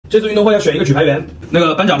这次运动会要选一个举牌员，那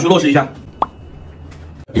个班长去落实一下。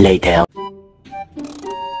Later。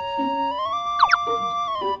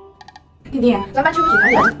弟弟，咱班缺个举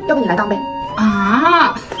牌员，要不你来当呗？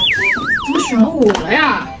啊？怎么选了我了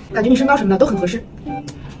呀？感觉你身高什么的都很合适。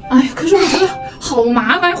哎，可是我觉得好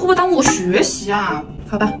麻烦，会不会耽误我学习啊？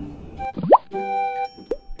好吧。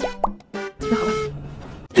那好吧。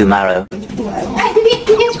Tomorrow。哎，弟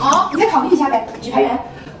弟，哦，你再考虑一下呗，举牌员。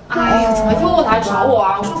哎呀，怎么又来找我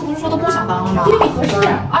啊？我上次不是说都不想当了吗？因为你合适。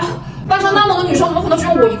哎，班上那么多女生，怎么可能只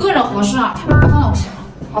有我一个人合适啊？太麻烦了，我想。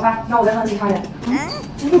好吧，那我再问其他人。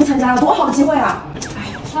真的不参加了，多好的机会啊！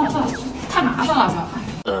哎，算了，太麻烦了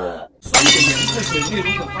这。酸碱盐在水液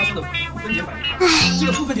中的发生的不分解反应，这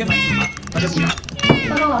个不分解反应是什么？大家注意啊！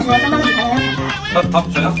报告老师，3班的举牌员要彩排。好，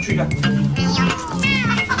小杨去一下。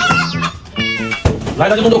来，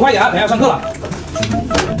大家动作快一点，等一下上课了。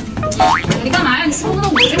你干嘛呀？你说到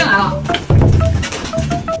我这边来了。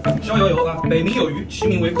逍遥游啊，北冥有鱼，其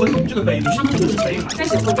名为鲲。这个北冥就是北海，该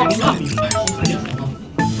写作告诉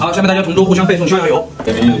好，下面大家同桌互相背诵逍遥游。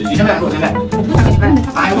你先背，我先背。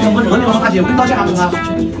哎，我怎么这个地方大姐，我到家了啊？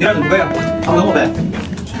你俩怎么背啊？他跟我背。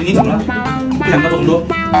你怎么了？不想跟他做同桌？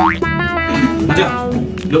那这样，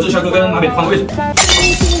刘志下课跟马北换个位置。